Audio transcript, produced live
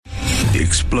The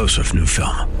explosive new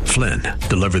film, Flynn,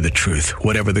 deliver the truth,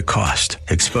 whatever the cost,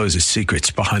 exposes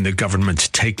secrets behind the government's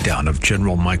takedown of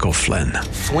General Michael Flynn.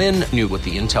 Flynn knew what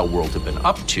the intel world had been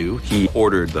up to. He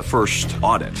ordered the first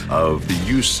audit of the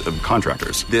use of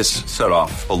contractors. This set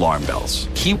off alarm bells.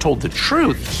 He told the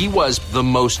truth. He was the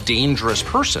most dangerous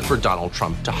person for Donald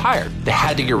Trump to hire. They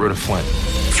had to get rid of Flynn.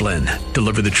 Flynn,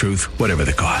 deliver the truth, whatever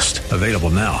the cost. Available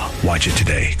now. Watch it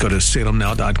today. Go to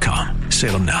salemnow.com.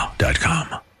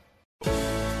 salemnow.com.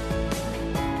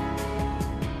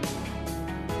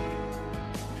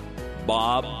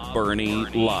 Bob Burney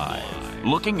Live.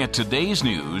 Looking at today's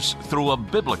news through a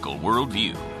biblical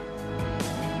worldview.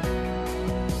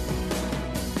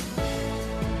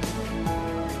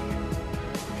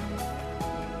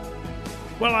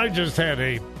 Well, I just had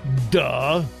a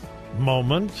duh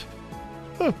moment.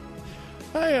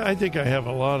 I think I have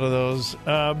a lot of those.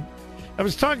 I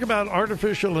was talking about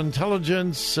artificial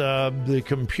intelligence, the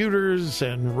computers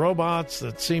and robots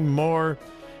that seem more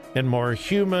and more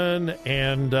human,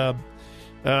 and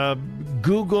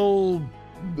Google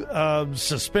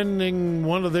suspending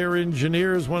one of their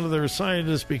engineers, one of their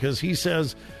scientists, because he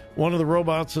says one of the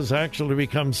robots has actually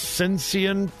become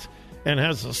sentient and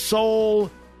has a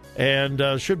soul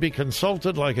and should be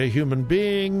consulted like a human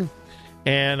being.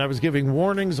 And I was giving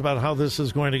warnings about how this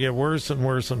is going to get worse and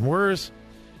worse and worse.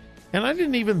 And I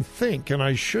didn't even think, and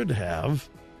I should have,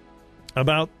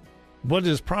 about what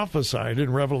is prophesied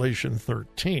in Revelation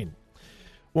 13.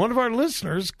 One of our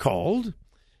listeners called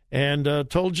and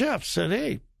told Jeff, said,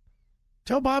 hey,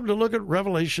 tell Bob to look at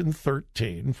Revelation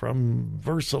 13 from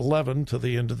verse 11 to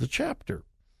the end of the chapter.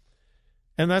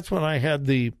 And that's when I had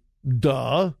the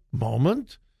duh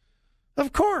moment.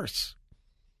 Of course.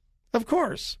 Of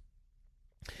course.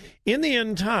 In the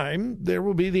end time, there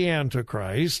will be the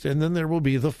Antichrist, and then there will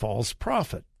be the false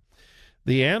prophet.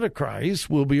 The Antichrist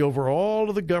will be over all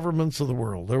of the governments of the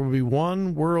world. There will be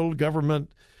one world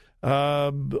government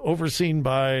overseen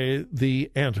by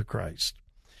the Antichrist.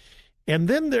 And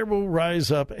then there will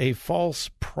rise up a false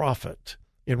prophet.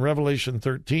 In Revelation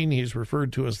 13, he's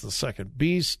referred to as the second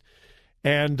beast.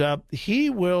 And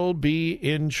he will be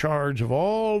in charge of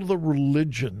all the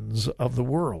religions of the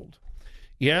world.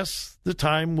 Yes, the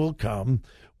time will come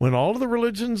when all of the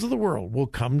religions of the world will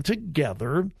come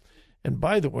together. And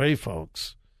by the way,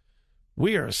 folks,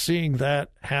 we are seeing that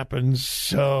happen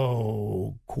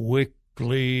so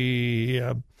quickly.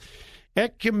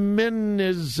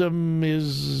 Ecumenism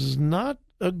is not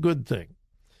a good thing.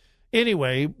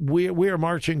 Anyway, we are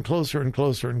marching closer and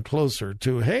closer and closer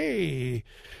to, hey,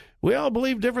 we all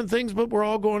believe different things, but we're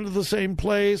all going to the same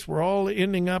place. We're all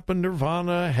ending up in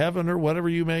nirvana, heaven, or whatever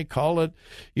you may call it.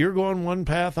 You're going one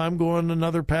path, I'm going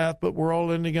another path, but we're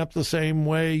all ending up the same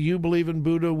way. You believe in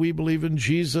Buddha, we believe in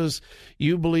Jesus.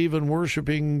 You believe in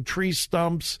worshiping tree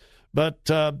stumps, but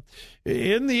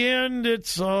in the end,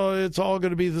 it's all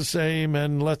going to be the same,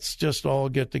 and let's just all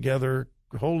get together,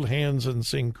 hold hands, and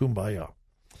sing Kumbaya.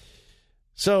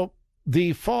 So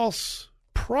the false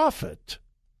prophet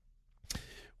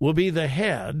will be the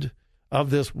head of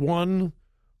this one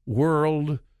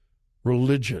world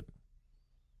religion.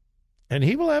 And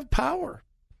he will have power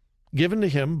given to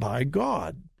him by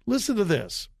God. Listen to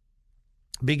this.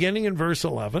 Beginning in verse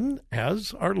 11,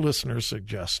 as our listener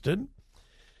suggested,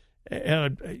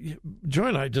 and Joy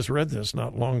and I just read this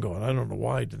not long ago, and I don't know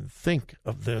why I didn't think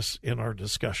of this in our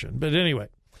discussion. But anyway,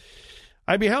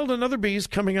 I beheld another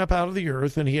beast coming up out of the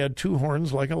earth, and he had two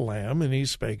horns like a lamb, and he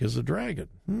spake as a dragon.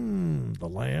 The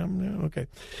lamb? Yeah, okay.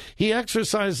 He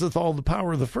exerciseth all the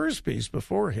power of the first beast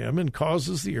before him, and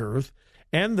causes the earth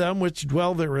and them which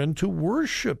dwell therein to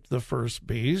worship the first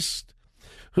beast,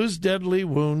 whose deadly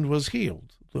wound was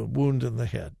healed, the wound in the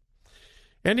head.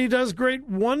 And he does great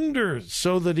wonders,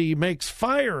 so that he makes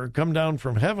fire come down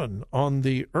from heaven on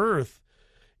the earth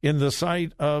in the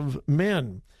sight of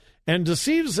men, and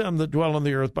deceives them that dwell on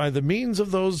the earth by the means of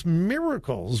those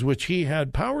miracles which he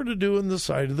had power to do in the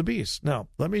sight of the beast. Now,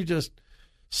 let me just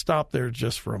stop there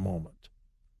just for a moment.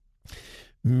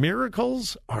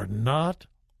 Miracles are not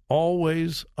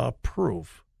always a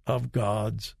proof of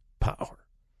God's power.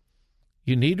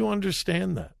 You need to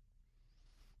understand that.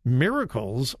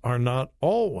 Miracles are not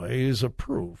always a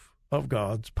proof of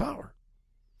God's power.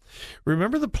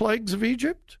 Remember the plagues of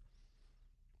Egypt?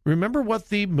 Remember what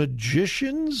the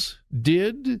magicians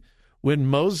did when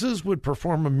Moses would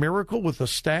perform a miracle with a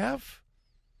staff?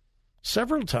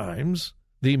 Several times,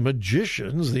 the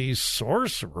magicians, the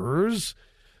sorcerers,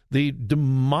 the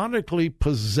demonically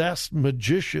possessed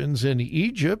magicians in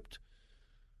Egypt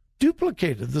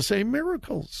duplicated the same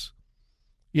miracles.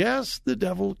 Yes, the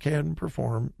devil can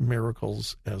perform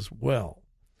miracles as well.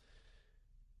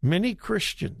 Many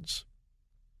Christians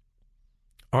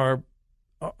are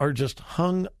just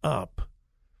hung up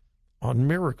on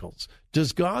miracles.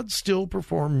 Does God still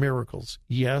perform miracles?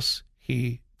 Yes,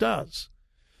 he does.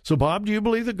 So, Bob, do you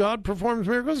believe that God performs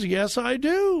miracles? Yes, I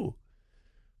do.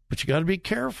 But you got to be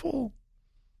careful.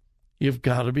 You've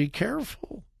got to be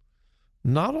careful.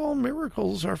 Not all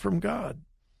miracles are from God.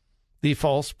 The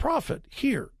false prophet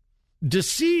here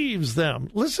deceives them.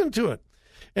 Listen to it.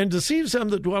 And deceives them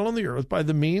that dwell on the earth by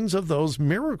the means of those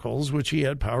miracles which he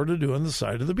had power to do in the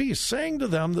sight of the beast, saying to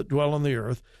them that dwell on the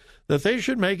earth that they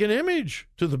should make an image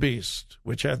to the beast,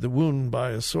 which had the wound by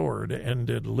a sword and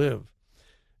did live.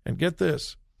 And get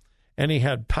this, and he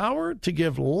had power to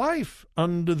give life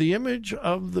unto the image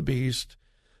of the beast,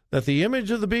 that the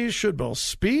image of the beast should both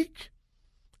speak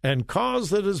and cause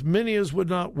that as many as would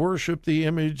not worship the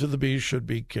image of the beast should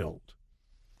be killed.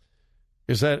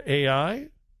 Is that AI?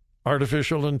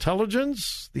 Artificial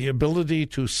intelligence? The ability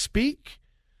to speak?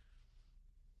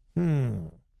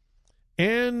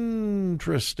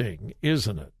 Interesting,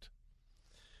 isn't it?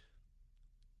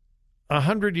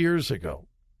 100 years ago,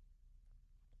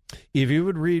 if you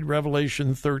would read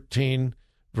Revelation 13,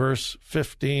 verse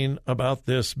 15, about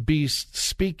this beast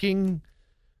speaking,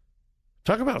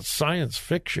 talk about science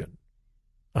fiction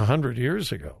 100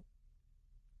 years ago.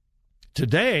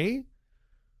 Today,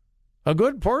 a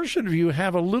good portion of you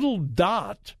have a little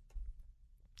dot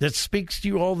that speaks to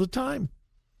you all the time.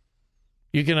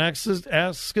 You can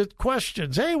ask it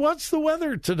questions. Hey, what's the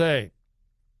weather today?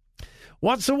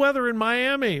 What's the weather in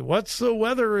Miami? What's the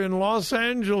weather in Los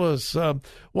Angeles?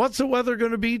 What's the weather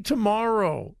going to be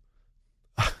tomorrow?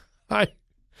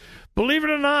 Believe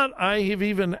it or not, I have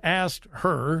even asked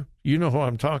her, you know who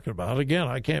I'm talking about. Again,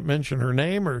 I can't mention her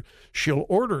name or she'll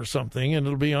order something and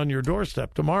it'll be on your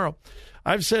doorstep tomorrow.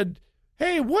 I've said,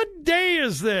 hey, what day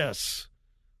is this?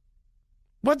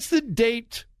 What's the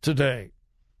date today?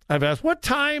 I've asked, what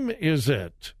time is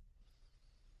it?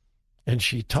 And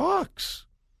she talks.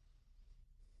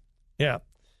 Yeah.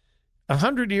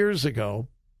 100 years ago,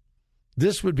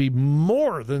 this would be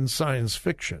more than science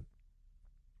fiction.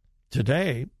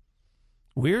 Today,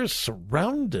 we're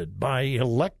surrounded by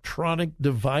electronic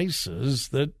devices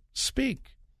that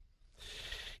speak.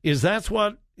 Is that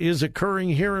what is occurring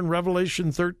here in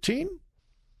Revelation 13?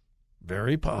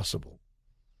 Very possible.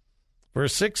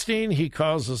 Verse 16, he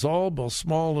causes all, both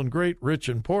small and great, rich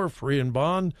and poor, free and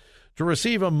bond, to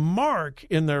receive a mark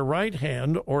in their right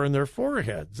hand or in their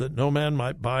foreheads, that no man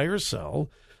might buy or sell,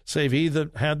 save he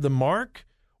that had the mark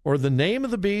or the name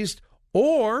of the beast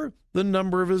or the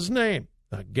number of his name.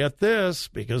 Now get this,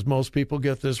 because most people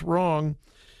get this wrong.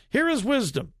 Here is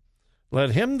wisdom.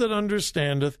 Let him that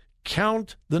understandeth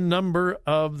count the number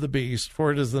of the beast,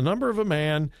 for it is the number of a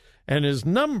man, and his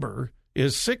number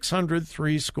is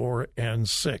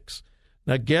 666.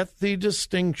 Now get the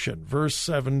distinction. Verse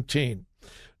 17.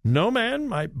 No man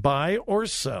might buy or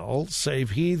sell,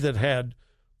 save he that had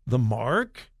the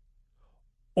mark,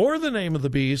 or the name of the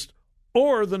beast,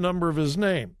 or the number of his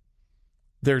name.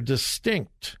 They're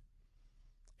distinct.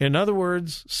 In other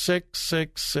words,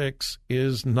 666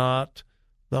 is not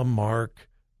the mark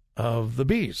of the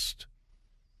beast.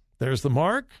 There's the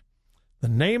mark, the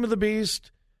name of the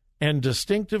beast, and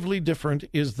distinctively different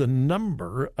is the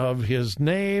number of his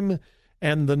name,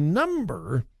 and the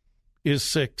number is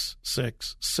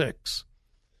 666.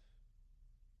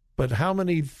 But how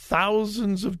many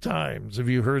thousands of times have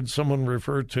you heard someone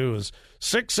refer to as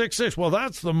 666? Well,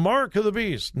 that's the mark of the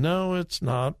beast. No, it's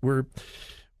not. We're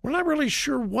not really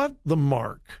sure what the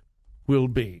mark will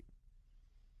be.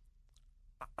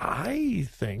 I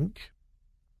think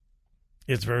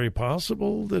it's very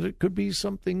possible that it could be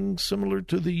something similar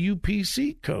to the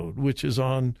UPC code, which is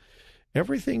on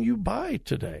everything you buy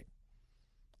today.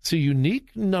 It's a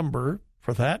unique number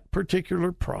for that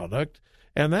particular product,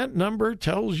 and that number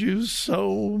tells you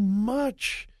so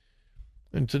much.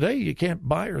 And today you can't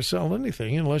buy or sell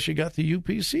anything unless you got the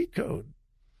UPC code.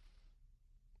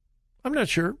 I'm not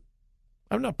sure.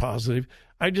 I'm not positive.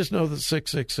 I just know that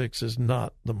 666 is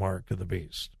not the mark of the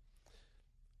beast.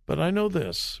 But I know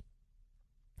this.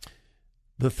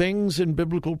 The things in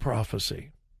biblical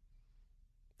prophecy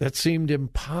that seemed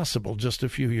impossible just a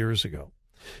few years ago.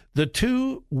 The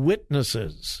two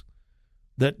witnesses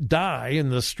that die in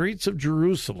the streets of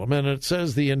Jerusalem, and it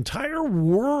says the entire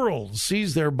world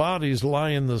sees their bodies lie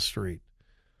in the street.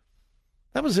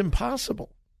 That was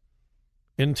impossible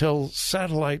until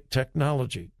satellite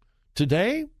technology.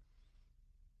 Today,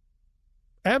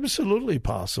 absolutely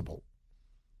possible.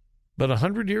 But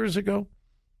 100 years ago,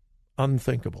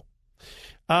 unthinkable.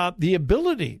 The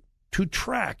ability to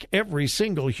track every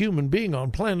single human being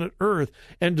on planet Earth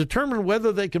and determine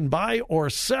whether they can buy or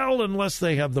sell unless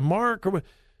they have the mark.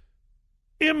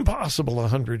 Impossible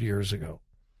 100 years ago.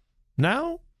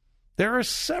 Now, there are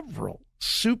several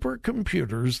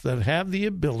supercomputers that have the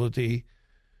ability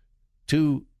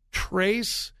to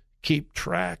trace, keep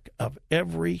track of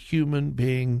every human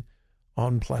being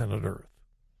on planet Earth.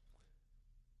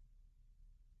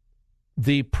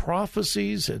 The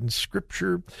prophecies in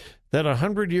Scripture that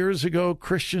 100 years ago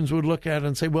Christians would look at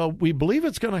and say, well, we believe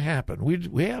it's going to happen.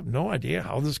 We have no idea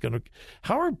how this is going to,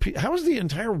 how is the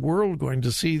entire world going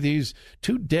to see these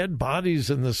two dead bodies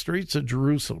in the streets of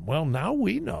Jerusalem? Well, now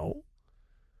we know.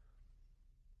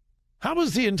 How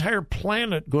is the entire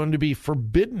planet going to be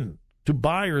forbidden to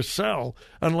buy or sell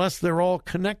unless they're all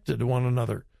connected to one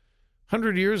another?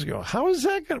 100 years ago, how is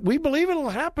that going to, we believe it'll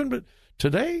happen, but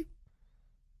today,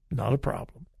 not a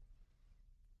problem.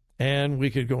 And we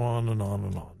could go on and on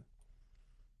and on.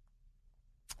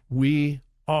 We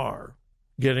are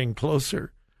getting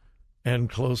closer and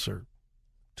closer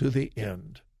to the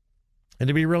end. And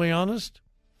to be really honest,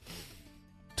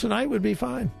 tonight would be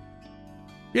fine.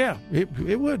 Yeah,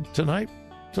 it would. Tonight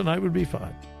would be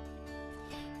fine.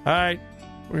 All right,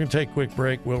 we're going to take a quick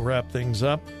break. We'll wrap things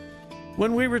up.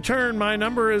 When we return, my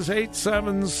number is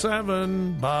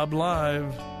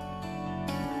 877-BOB-LIVE.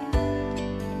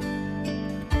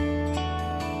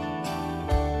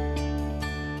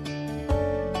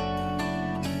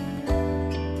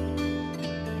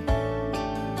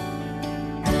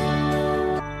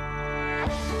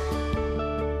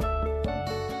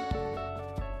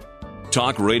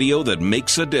 Talk radio that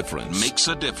makes a difference. Makes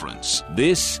a difference.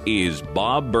 This is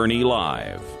Bob Burney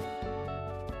Live.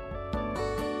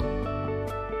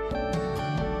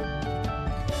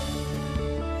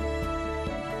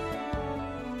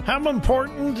 How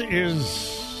important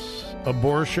is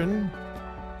abortion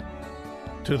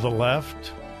to the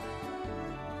left?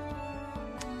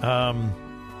 I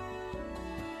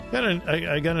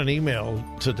got an email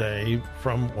today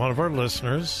from one of our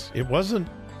listeners. It wasn't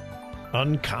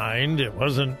unkind. It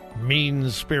wasn't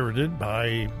mean-spirited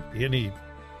by any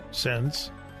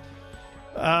sense,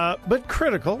 but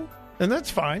critical, and that's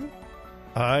fine.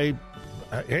 I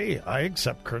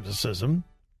accept criticism.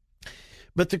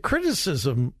 But the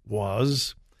criticism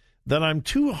was that I'm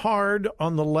too hard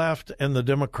on the left and the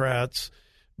Democrats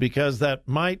because that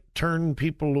might turn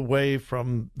people away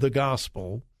from the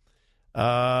gospel,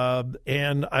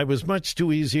 and I was much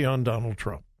too easy on Donald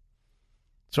Trump.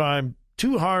 So I'm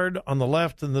too hard on the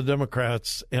left and the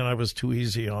Democrats, and I was too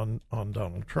easy on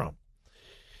Donald Trump.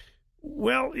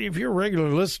 Well, if you're a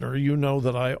regular listener, you know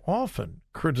that I often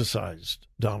criticized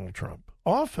Donald Trump,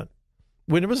 often,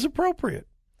 when it was appropriate.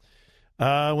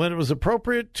 When it was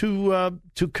appropriate to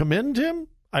commend him,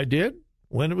 I did.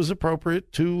 When it was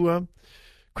appropriate to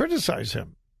criticize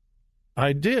him,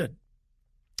 I did.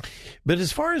 But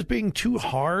as far as being too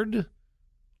hard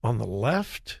on the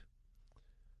left,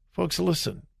 folks,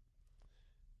 listen.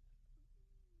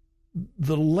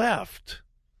 The left,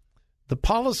 the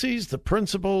policies, the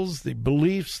principles, the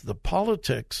beliefs, the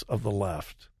politics of the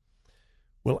left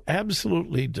will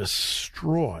absolutely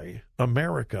destroy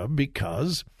America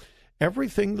because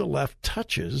everything the left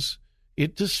touches,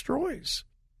 it destroys.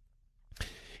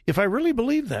 If I really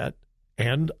believe that,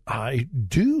 and I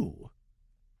do,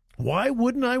 why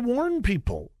wouldn't I warn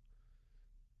people?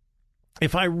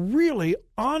 If I really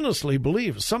honestly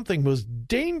believe something was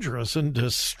dangerous and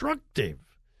destructive,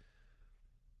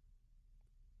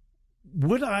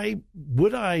 would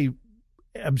I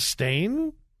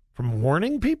abstain from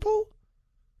warning people?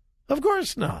 Of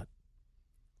course not.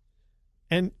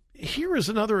 And here is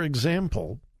another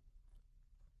example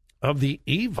of the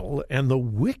evil and the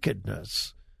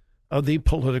wickedness of the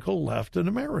political left in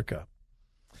America.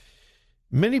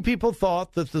 Many people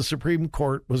thought that the Supreme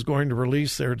Court was going to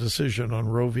release their decision on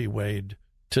Roe v. Wade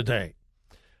today.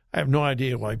 I have no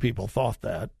idea why people thought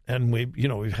that, and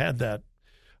we've had that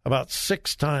about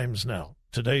 6 times now.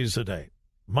 Today's the day.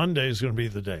 Monday is going to be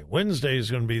the day. Wednesday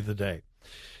is going to be the day.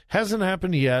 Hasn't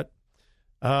happened yet.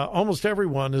 Almost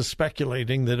everyone is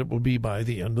speculating that it will be by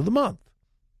the end of the month,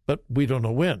 but we don't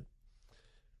know when.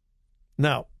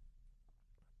 Now,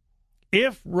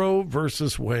 if Roe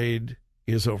versus Wade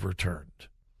is overturned,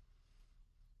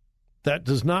 that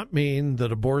does not mean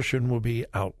that abortion will be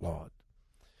outlawed.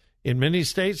 In many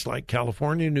states like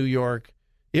California, New York,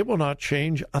 it will not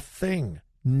change a thing.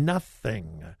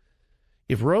 Nothing.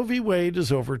 If Roe v. Wade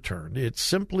is overturned, it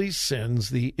simply sends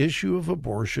the issue of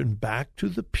abortion back to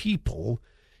the people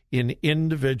in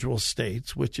individual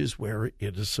states, which is where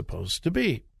it is supposed to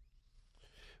be.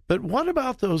 But what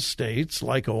about those states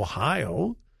like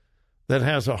Ohio that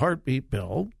has a heartbeat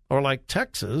bill, or like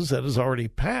Texas that has already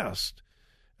passed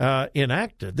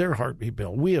enacted their heartbeat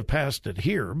bill. We have passed it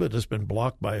here, but it's been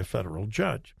blocked by a federal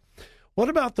judge. What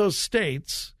about those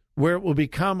states where it will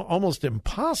become almost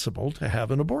impossible to have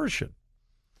an abortion?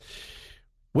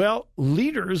 Well,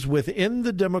 leaders within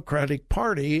the Democratic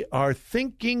Party are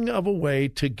thinking of a way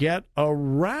to get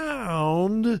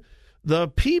around the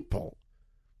people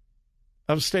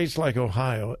of states like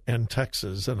Ohio and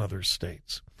Texas and other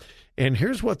states. And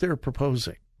here's what they're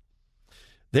proposing.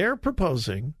 They're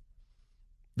proposing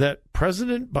that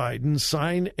President Biden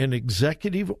sign an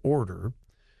executive order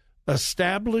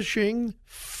establishing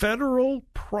federal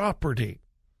property.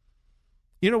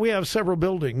 You know, we have several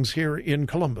buildings here in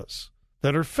Columbus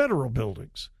that are federal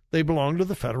buildings. They belong to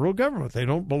the federal government. They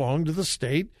don't belong to the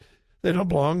state. They don't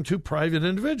belong to private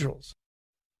individuals.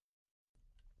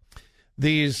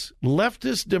 These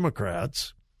leftist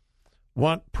Democrats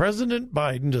want President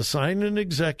Biden to sign an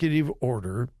executive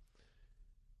order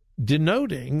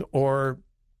denoting or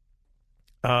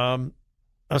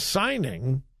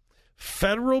assigning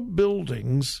federal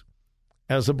buildings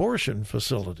as abortion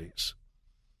facilities,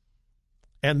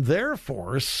 and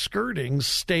therefore skirting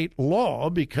state law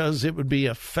because it would be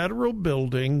a federal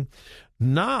building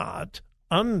not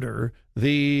under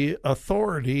the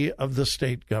authority of the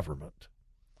state government.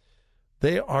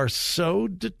 They are so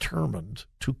determined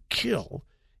to kill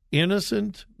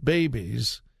innocent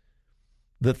babies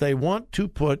that they want to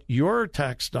put your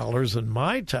tax dollars and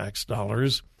my tax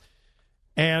dollars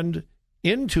and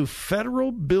into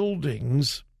federal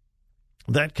buildings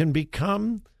that can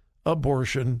become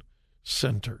abortion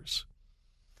centers.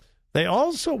 They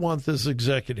also want this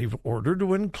executive order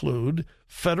to include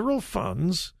federal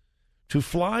funds to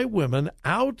fly women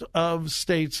out of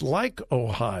states like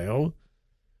Ohio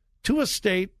to a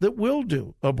state that will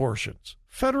do abortions.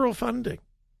 Federal funding.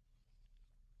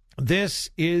 This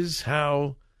is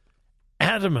how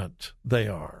adamant they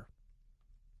are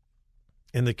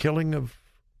in the killing of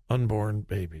unborn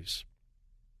babies.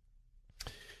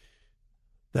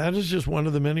 That is just one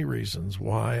of the many reasons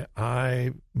why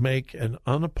I make an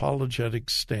unapologetic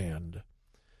stand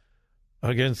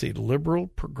against the liberal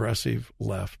progressive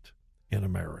left in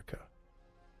America.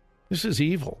 This is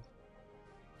evil.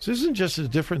 This isn't just a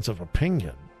difference of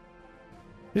opinion.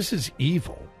 This is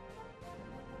evil.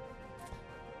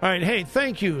 All right, hey,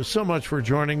 thank you so much for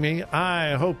joining me.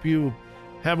 I hope you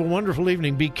have a wonderful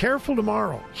evening. Be careful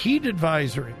tomorrow. Heat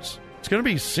advisories. It's going to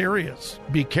be serious.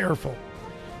 Be careful.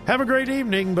 Have a great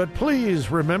evening, but please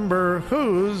remember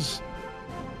whose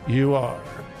you are.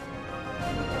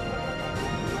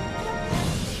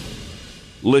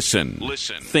 Listen.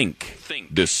 Think.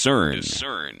 Discern.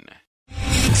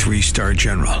 3-star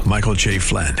General Michael J.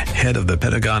 Flynn, head of the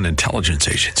Pentagon Intelligence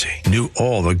Agency, knew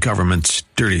all the government's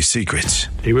dirty secrets.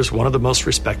 He was one of the most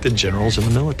respected generals in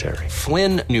the military.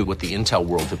 Flynn knew what the intel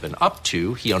world had been up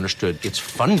to. He understood its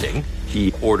funding.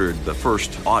 He ordered the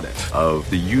first audit of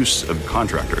the use of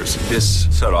contractors. This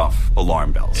set off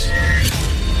alarm bells.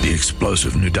 The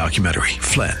explosive new documentary,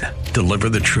 Flynn, Deliver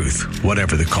the Truth,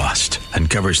 Whatever the Cost,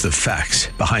 uncovers the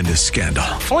facts behind this scandal.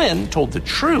 Flynn told the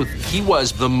truth. He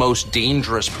was the most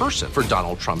dangerous person for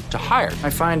Donald Trump to hire. I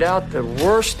find out the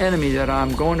worst enemy that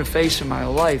I'm going to face in my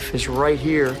life is right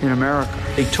here in America.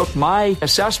 They took my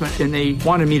assessment and they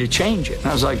wanted me to change it. And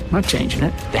I was like, I'm not changing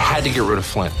it. They had to get rid of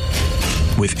Flynn.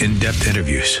 With in-depth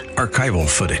interviews, archival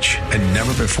footage, and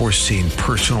never-before-seen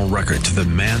personal records of the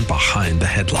man behind the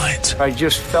headlines. I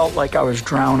just felt like I was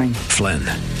drowning. Flynn,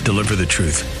 Deliver the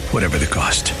Truth, Whatever the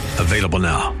Cost. Available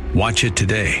now. Watch it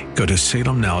today. Go to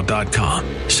salemnow.com.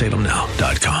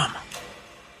 salemnow.com.